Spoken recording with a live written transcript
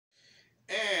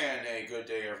good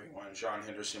day, everyone. John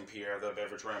Henderson, Pierre, the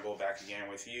Beverage Ramble, back again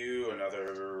with you.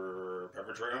 Another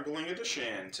Beverage Rambling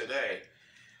edition today.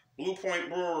 Blue Point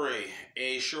Brewery,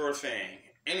 a sure thing.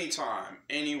 Anytime,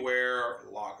 anywhere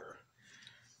lager.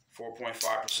 4.5%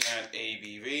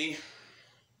 ABV.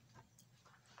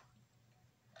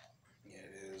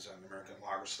 It is an American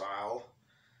lager style.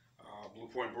 Blue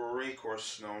Point Brewery, of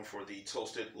course, known for the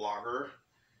toasted lager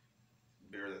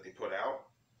beer that they put out,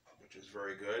 which is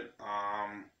very good.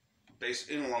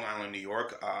 Based in Long Island, New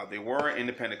York. They were an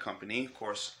independent company. Of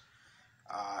course,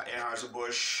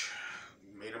 Anheuser-Busch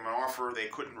made them an offer they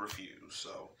couldn't refuse.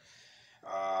 So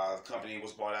the company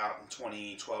was bought out in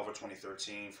 2012 or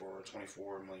 2013 for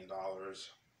 $24 million.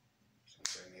 Some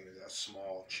say maybe that's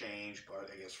small change, but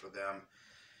I guess for them,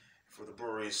 for the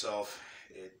brewery itself,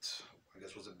 it, I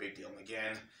guess, was a big deal. And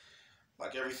again,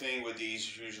 like everything with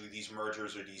these, usually these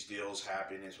mergers or these deals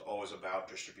happen, is always about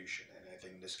distribution. And I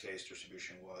think in this case,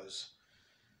 distribution was,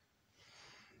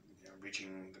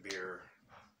 reaching the beer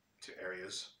to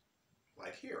areas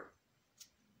like here,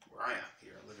 where I am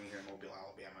here, living here in Mobile,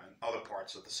 Alabama, and other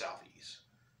parts of the Southeast.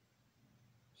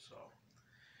 So,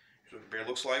 here's what the beer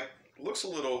looks like. It looks a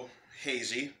little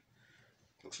hazy.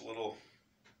 Looks a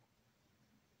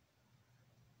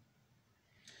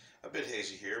bit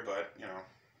hazy here, but,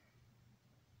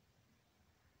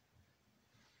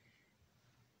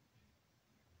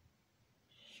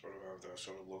 sort of have that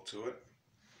sort of look to it.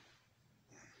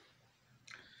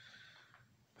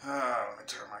 Let me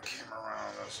turn my camera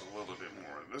around just a little bit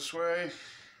more this way.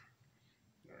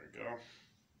 There we go.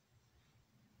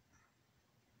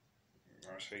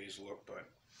 Nice haze look, but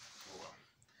oh well.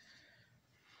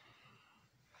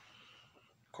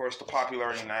 Of course, the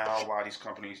popularity now, a lot of these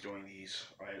companies doing these,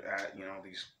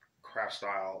 these craft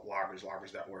style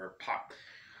lagers that were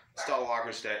style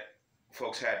lagers that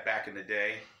folks had back in the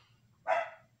day,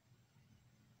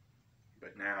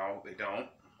 but now they don't.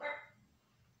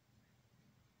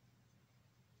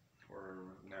 Or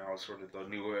now sort of the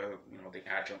newer, the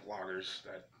adjunct lagers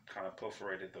that kind of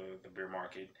proliferated the beer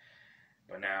market,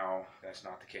 but now that's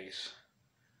not the case.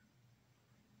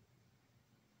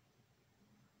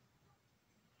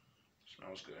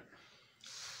 Smells good.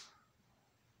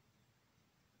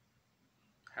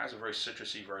 Has a very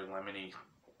citrusy, very lemony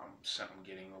scent. I'm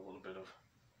getting a little bit of.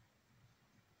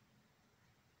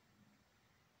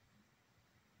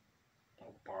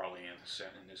 No barley in the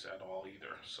scent in this at all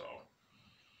either, so.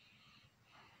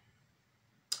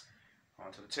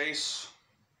 On to the taste.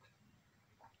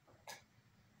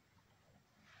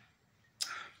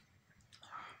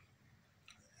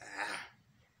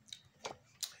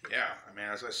 Yeah, I mean,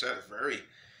 as I said, very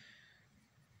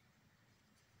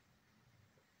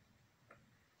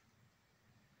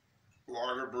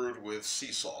lager brewed with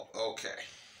sea salt. Okay.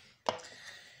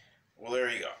 Well,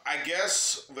 there you go. I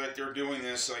guess that they're doing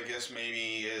this,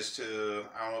 maybe is to,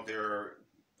 I don't know if they're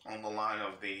on the line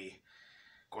of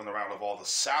going the route of all the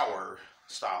sour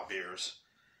style beers,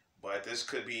 but this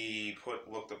could be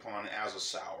looked upon as a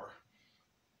sour.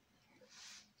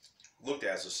 Looked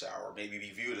as a sour, maybe be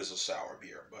viewed as a sour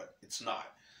beer, but it's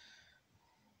not.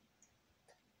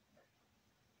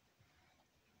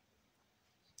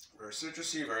 Very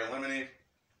citrusy, very lemony.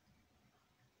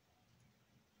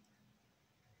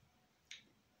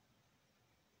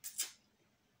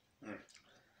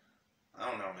 I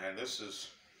don't know, man. It's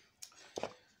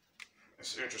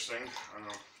interesting. I don't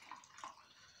know.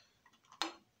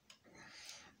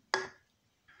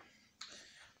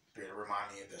 Beer to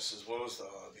remind me of this is, what was the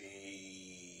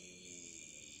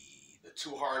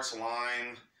Two Hearts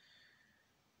Lime,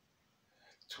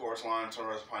 Two Hearts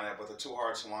Pineapple, the Two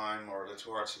Hearts Lime, or the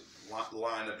Two Hearts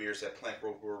line of beers that Plank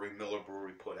Road Brewery, Miller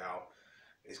Brewery put out.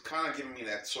 It's kind of giving me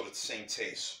that sort of same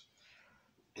taste.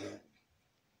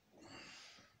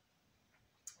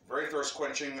 Very thirst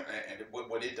quenching, and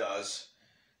what it does,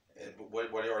 what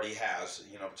it already has,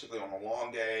 particularly on a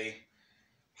long day,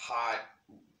 hot,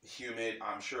 humid.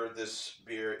 I'm sure this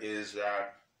beer is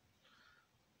that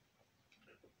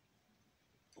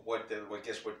what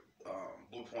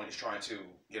Blue Point is trying to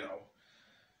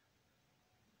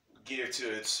give to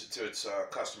its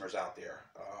customers out there.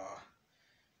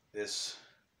 This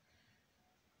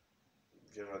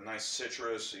give a nice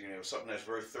citrus, something that's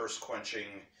very thirst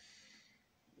quenching.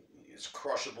 It's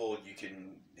crushable. You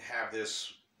can have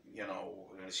this,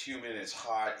 it's humid, it's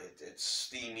hot, it's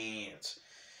steamy, it's,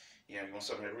 you want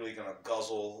something that's really going to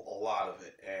guzzle a lot of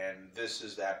it, and this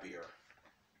is that beer.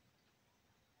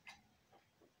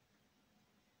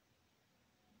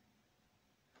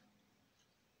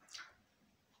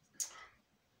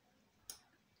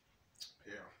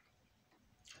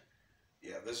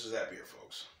 Yeah, this is that beer,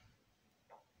 folks.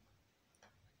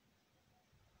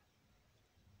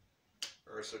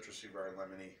 Very citrusy, very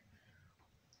lemony.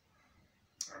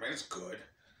 I mean, it's good.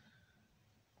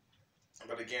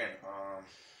 But again,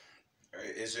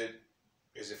 is it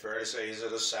fair to say, is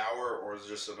it a sour or is it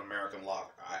just an American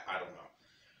lager? I don't know.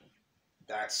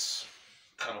 That's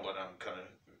kind of what I'm kind of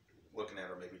looking at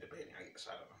or maybe debating. I guess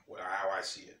I don't know how I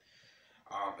see it.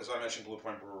 As I mentioned, Blue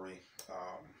Point Brewery.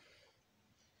 Of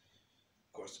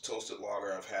course, the Toasted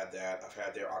Lager. I've had that. I've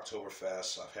had their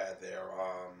Oktoberfest. I've had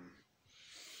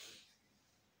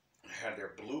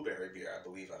their blueberry beer. I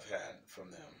believe I've had from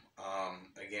them.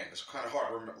 Again, it's kind of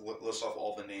hard to list off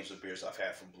all the names of beers I've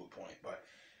had from Blue Point, but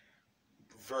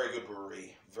very good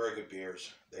brewery, very good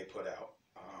beers they put out.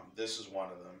 This is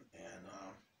one of them, and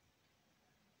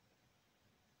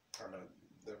I don't know,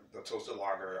 the Toasted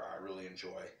Lager I really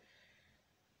enjoy.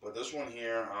 But this one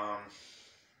here, I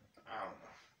don't know.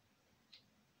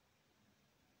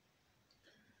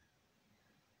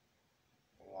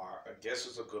 I guess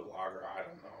it's a good lager. I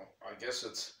don't know. I guess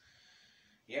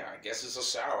it's a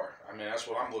sour. I mean, that's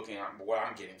what I'm looking at, what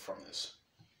I'm getting from this.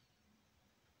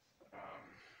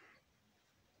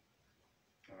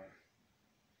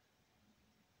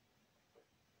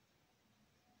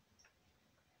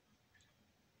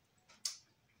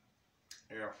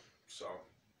 Yeah, so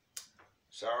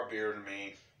sour beer to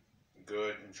me,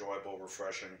 good, enjoyable,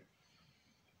 refreshing.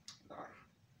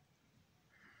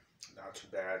 Not too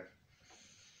bad.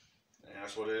 And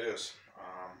that's what it is.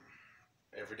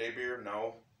 Everyday beer,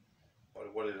 no.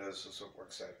 But what it is like I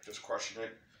said, just crushing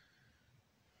it.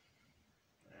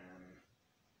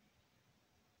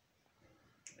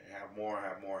 And have more.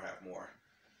 And more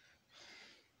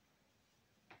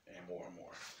and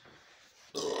more.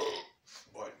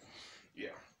 But,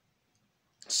 yeah.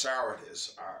 Sour it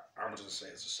is. I'm just going to say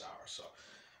it's a sour. So,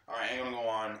 alright, I'm going to go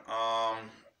on.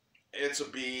 It's a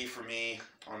B for me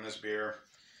on this beer.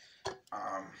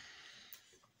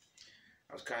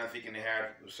 I was kind of thinking they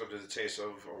had sort of the taste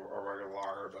of a regular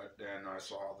lager, but then I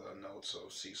saw the notes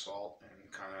of sea salt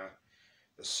and kind of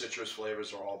the citrus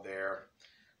flavors are all there.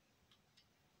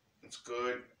 It's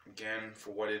good. Again,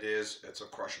 for what it is, it's a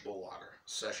crushable lager,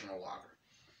 sessional lager,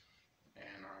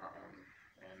 and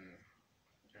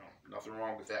you know, nothing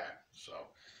wrong with that. So,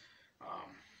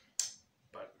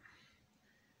 but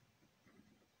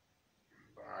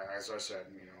as I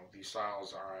said, you know, these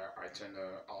styles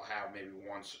I'll have maybe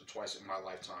once or twice in my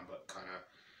lifetime, but kind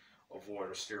of avoid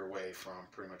or steer away from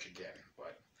pretty much again.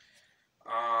 But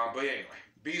anyway,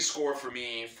 B score for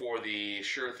me for the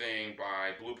Sure Thing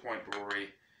by Blue Point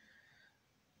Brewery,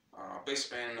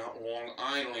 based in Long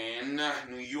Island,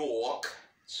 New York.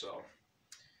 So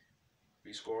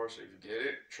B score. So if you get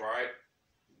it, try it,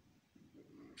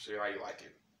 see how you like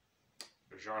it.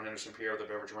 John Henderson, Pierre, the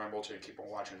Beverage Ramble. To keep on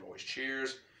watching. Always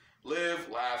cheers. Live,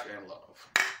 laugh, and love.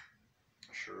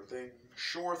 Sure thing.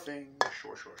 Sure thing.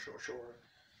 Sure.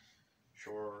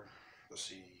 Sure. The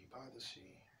sea by the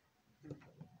sea.